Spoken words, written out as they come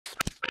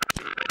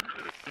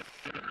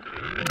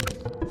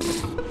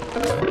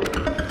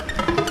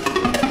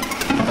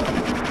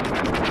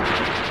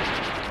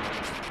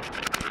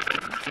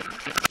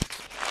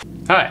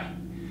Hi.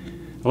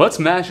 Let's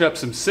mash up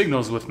some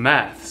signals with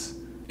maths.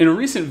 In a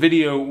recent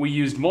video, we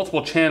used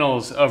multiple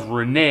channels of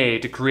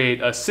René to create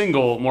a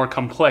single, more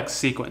complex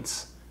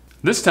sequence.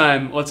 This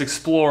time, let's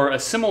explore a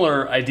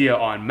similar idea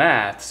on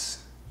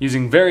maths,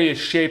 using various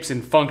shapes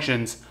and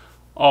functions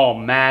all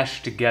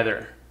mashed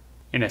together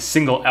in a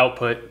single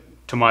output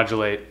to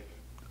modulate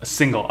a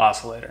single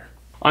oscillator.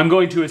 I'm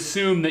going to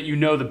assume that you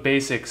know the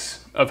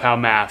basics of how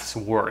maths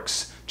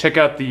works. Check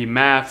out the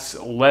maths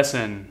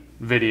lesson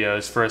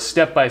videos for a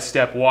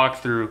step-by-step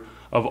walkthrough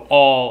of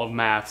all of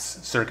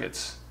maths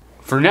circuits.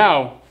 For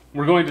now,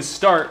 we're going to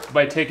start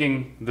by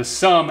taking the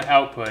sum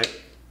output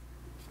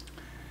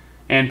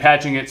and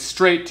patching it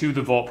straight to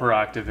the volt per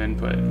octave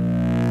input.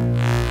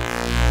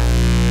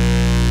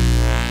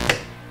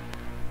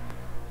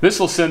 This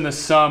will send the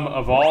sum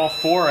of all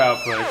four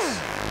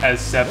outputs as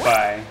set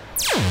by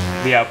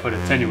the output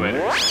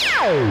attenuator.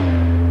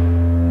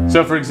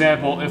 So for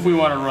example, if we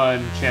want to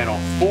run channel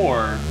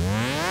 4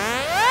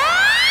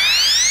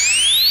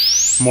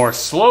 more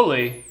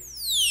slowly,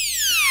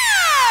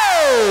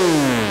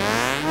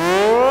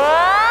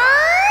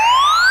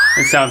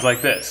 it sounds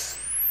like this.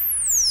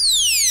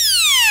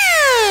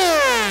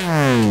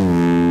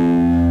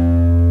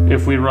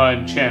 If we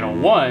run channel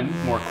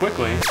 1 more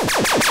quickly,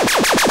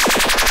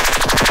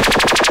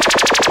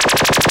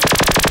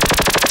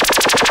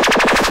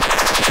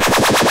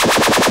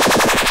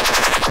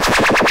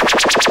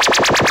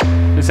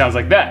 it sounds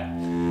like that.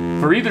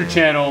 For either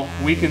channel,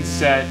 we can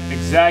set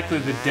exactly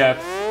the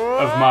depth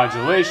of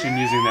modulation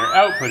using their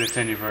output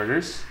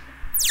attenuverters.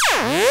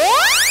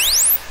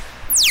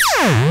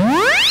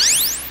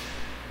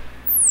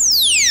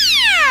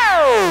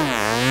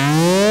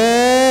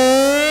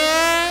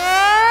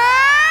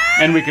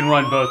 And we can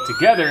run both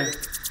together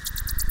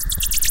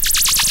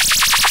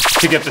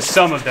to get the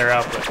sum of their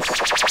outputs.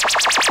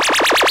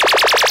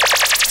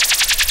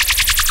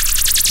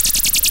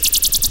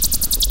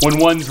 When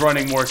one's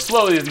running more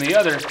slowly than the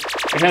other,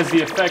 it has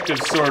the effect of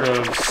sort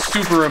of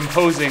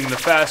superimposing the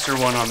faster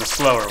one on the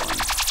slower one.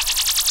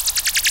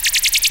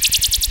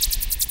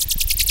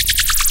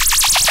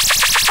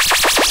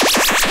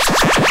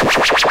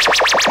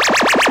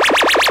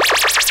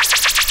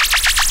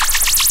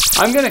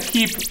 I'm going to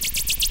keep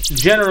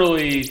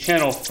generally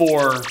channel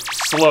 4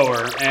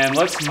 slower, and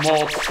let's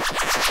mult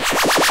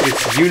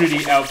its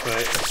unity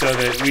output so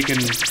that we can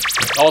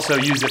also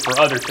use it for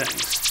other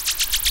things.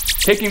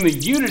 Taking the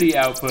unity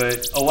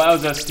output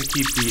allows us to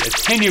keep the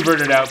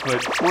attenuverted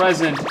output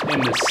present in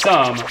the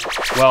sum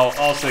while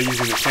also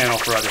using the channel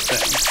for other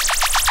things.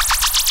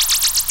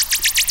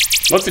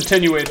 Let's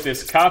attenuate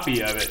this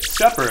copy of it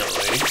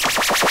separately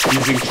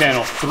using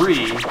channel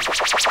 3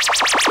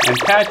 and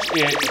patch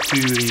it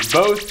to the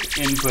both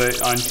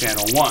input on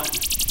channel 1.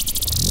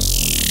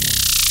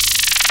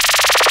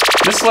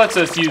 This lets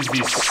us use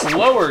the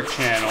slower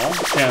channel,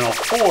 channel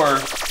 4,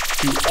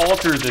 to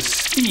alter the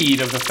speed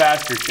of the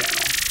faster channel.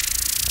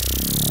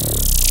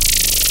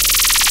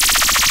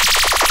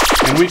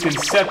 And we can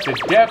set the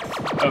depth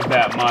of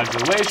that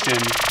modulation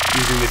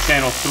using the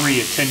channel 3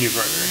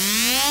 attenuverter.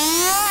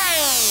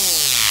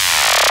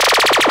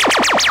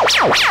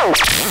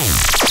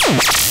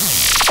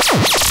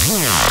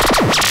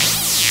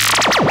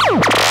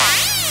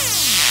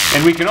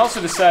 And we can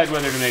also decide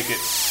whether to make it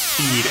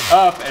speed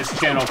up as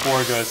channel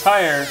 4 goes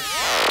higher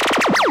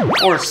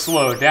or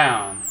slow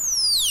down.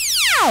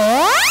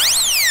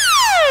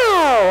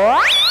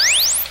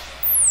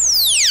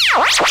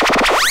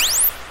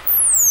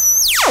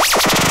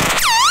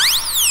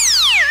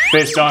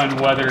 Based on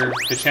whether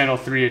the channel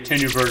 3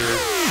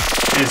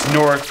 attenuverter is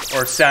north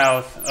or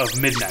south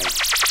of midnight.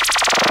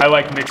 I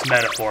like mixed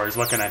metaphors,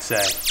 what can I say?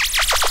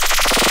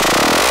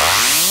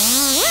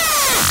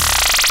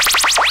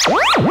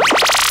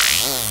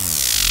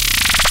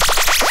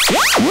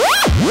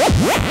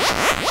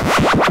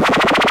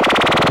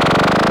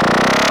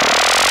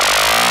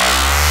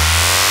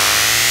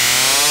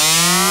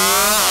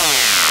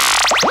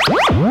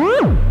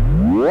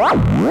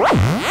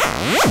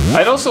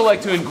 I'd also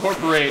like to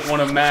incorporate one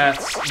of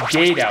math's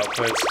gate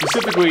outputs,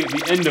 specifically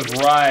the end of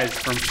rise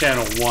from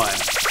channel 1.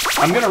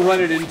 I'm going to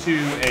run it into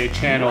a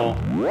channel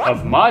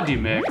of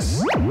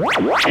modumix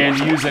and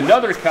use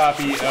another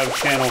copy of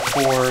channel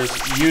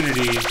 4's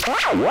unity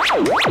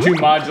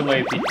to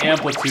modulate the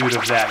amplitude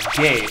of that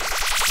gate.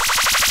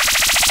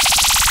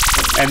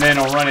 And then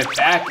I'll run it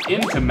back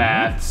into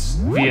maths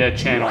via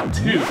channel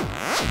 2.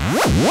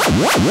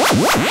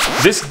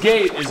 This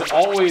gate is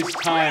always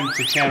timed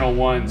to channel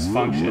 1's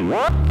function.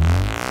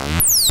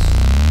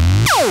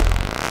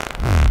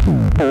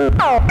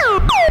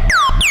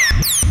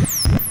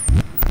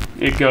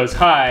 It goes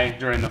high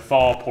during the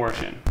fall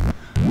portion,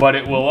 but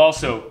it will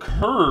also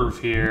curve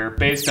here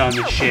based on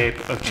the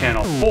shape of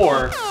channel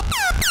 4,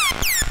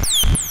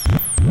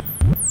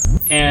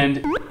 and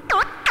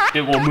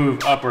it will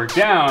move up or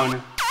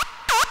down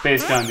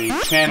based on the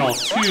channel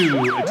 2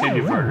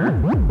 attenuverter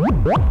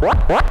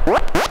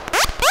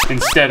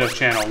instead of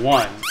channel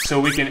 1. So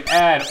we can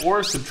add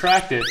or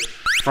subtract it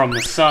from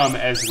the sum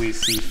as we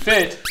see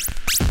fit,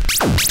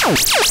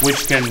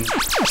 which can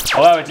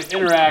allow it to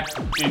interact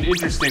in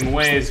interesting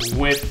ways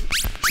with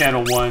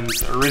channel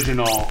 1's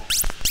original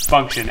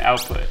function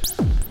output,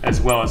 as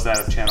well as that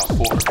of channel 4.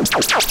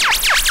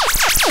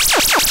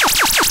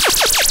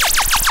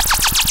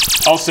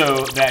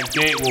 Also, that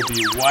gate will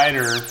be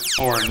wider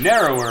or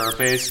narrower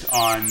based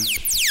on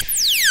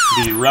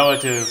the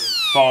relative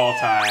fall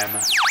time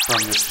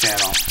from this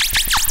channel.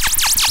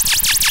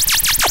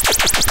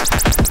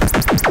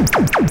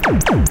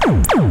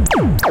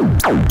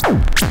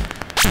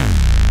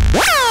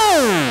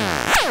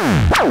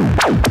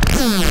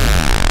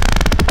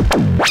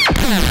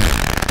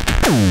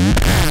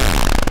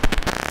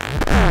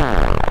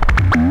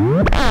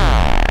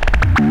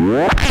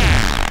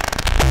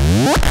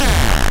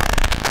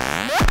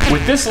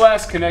 With this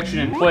last connection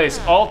in place,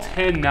 all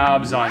 10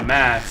 knobs on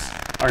Maths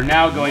are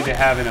now going to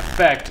have an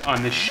effect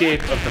on the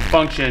shape of the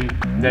function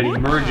that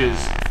emerges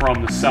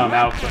from the sum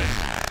output.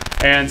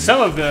 And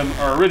some of them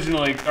are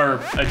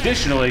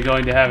additionally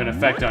going to have an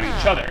effect on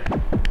each other.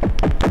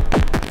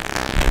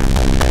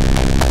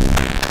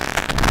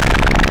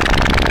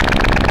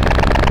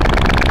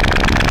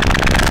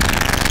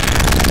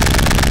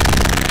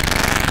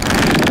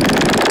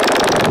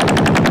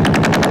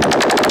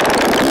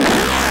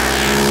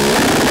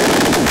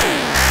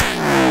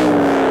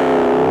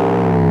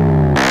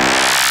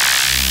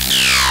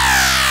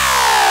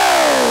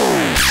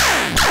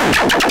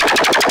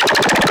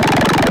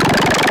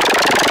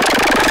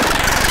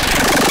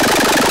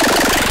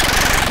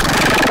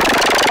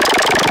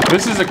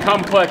 This is a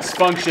complex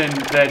function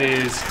that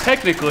is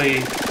technically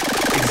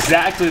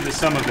exactly the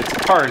sum of its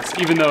parts,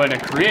 even though in a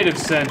creative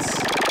sense,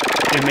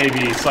 it may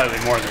be slightly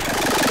more than that.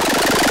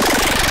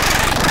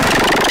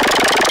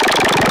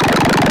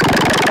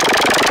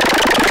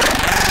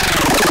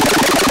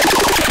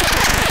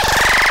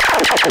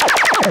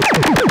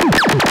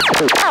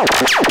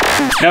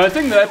 Now, the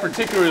thing that I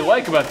particularly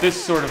like about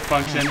this sort of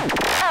function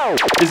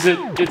is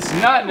that it's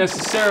not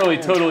necessarily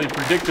totally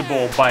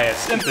predictable by a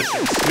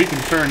synthesis. We can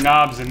turn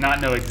knobs and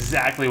not know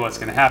exactly what's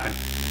going to happen.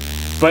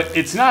 But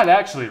it's not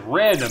actually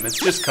random, it's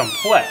just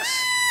complex.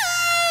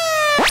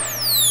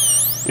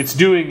 It's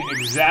doing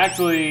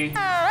exactly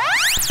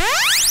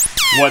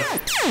what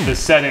the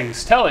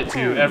settings tell it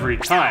to every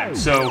time.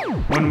 So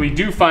when we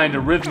do find a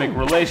rhythmic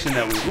relation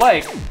that we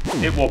like,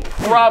 it will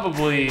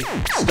probably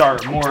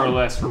start more or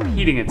less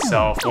repeating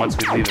itself once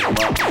we leave it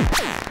alone.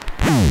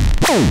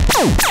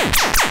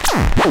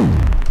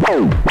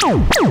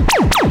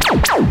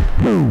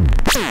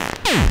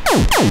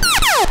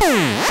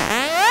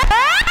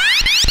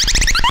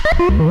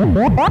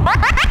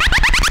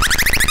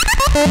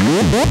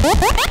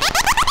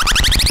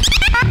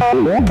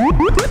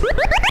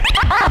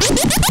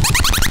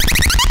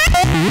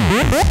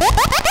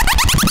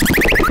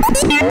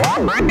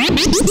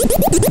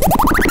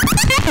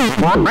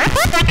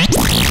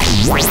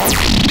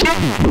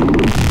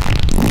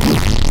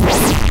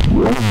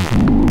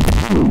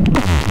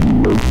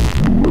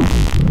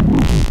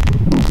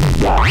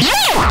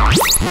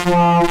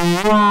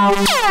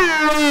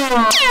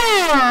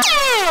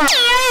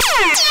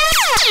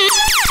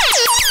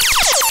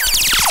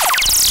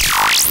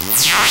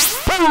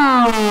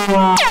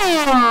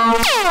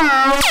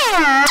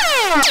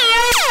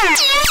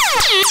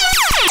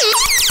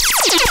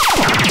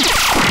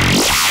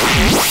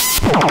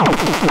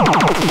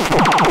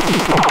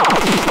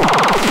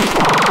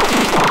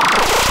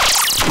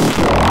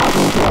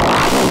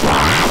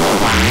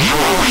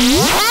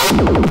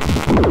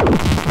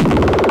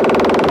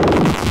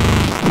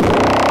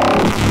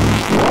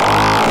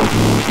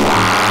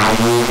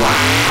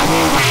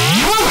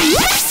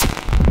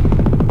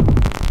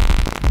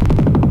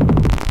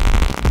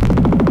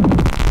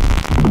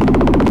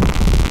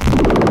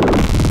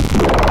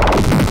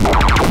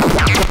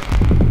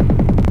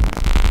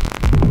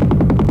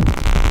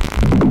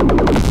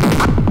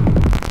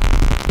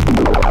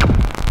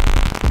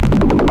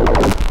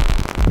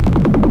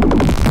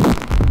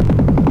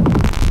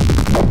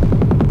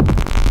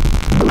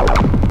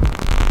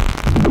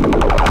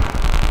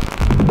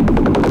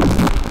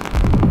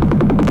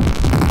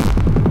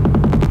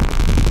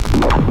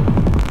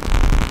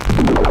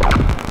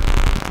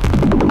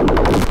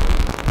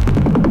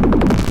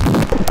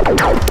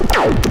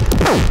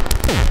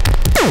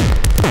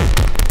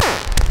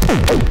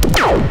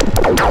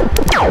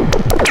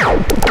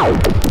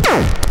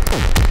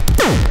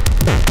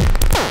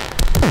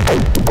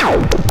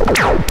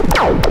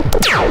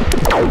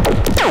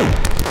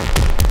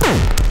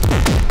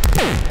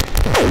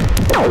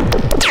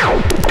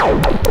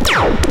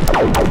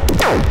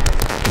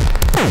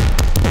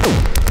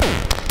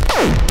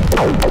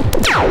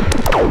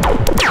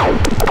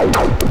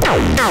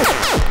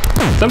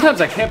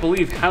 Sometimes I can't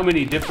believe how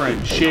many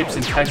different shapes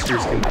and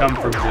textures can come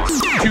from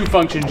just 2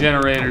 function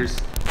generators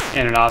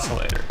and an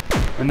oscillator.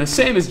 And the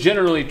same is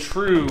generally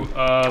true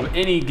of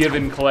any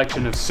given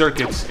collection of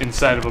circuits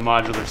inside of a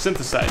modular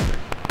synthesizer.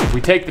 If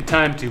we take the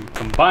time to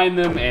combine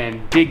them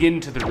and dig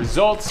into the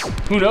results,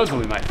 who knows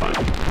what we might find.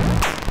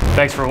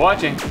 Thanks for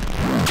watching,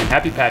 and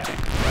happy patching.